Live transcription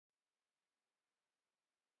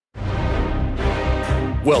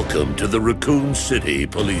Welcome to the Raccoon City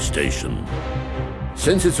Police Station.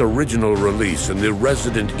 Since its original release in the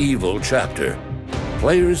Resident Evil chapter,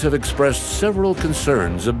 players have expressed several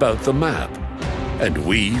concerns about the map, and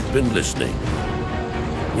we've been listening.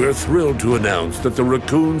 We're thrilled to announce that the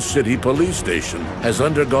Raccoon City Police Station has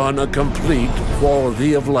undergone a complete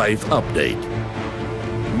quality of life update.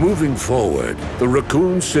 Moving forward, the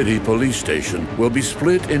Raccoon City Police Station will be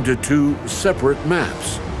split into two separate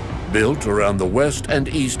maps, built around the west and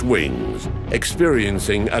east wings,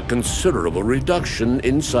 experiencing a considerable reduction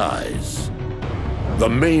in size. The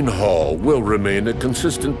main hall will remain a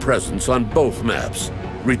consistent presence on both maps,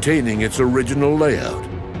 retaining its original layout.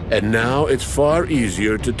 And now it's far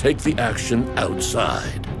easier to take the action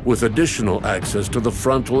outside, with additional access to the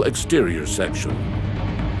frontal exterior section.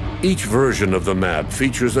 Each version of the map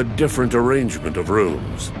features a different arrangement of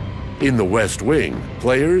rooms. In the West Wing,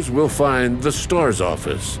 players will find the STARS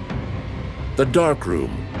office, the dark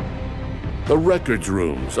room, the records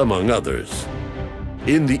rooms, among others.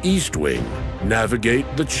 In the East Wing, navigate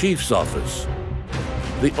the Chief's office,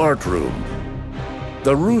 the art room,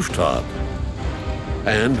 the rooftop,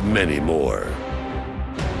 and many more.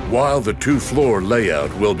 While the two-floor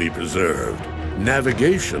layout will be preserved,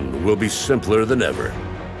 navigation will be simpler than ever.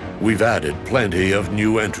 We've added plenty of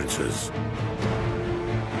new entrances,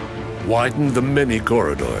 widened the many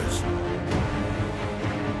corridors,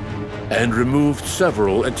 and removed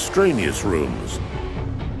several extraneous rooms,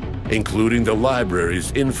 including the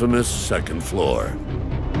library's infamous second floor.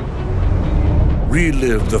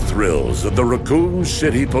 Relive the thrills of the Raccoon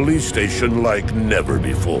City Police Station like never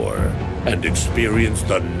before, and experience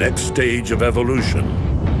the next stage of evolution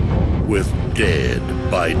with Dead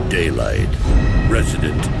by Daylight,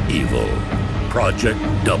 Resident Evil, Project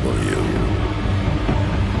W.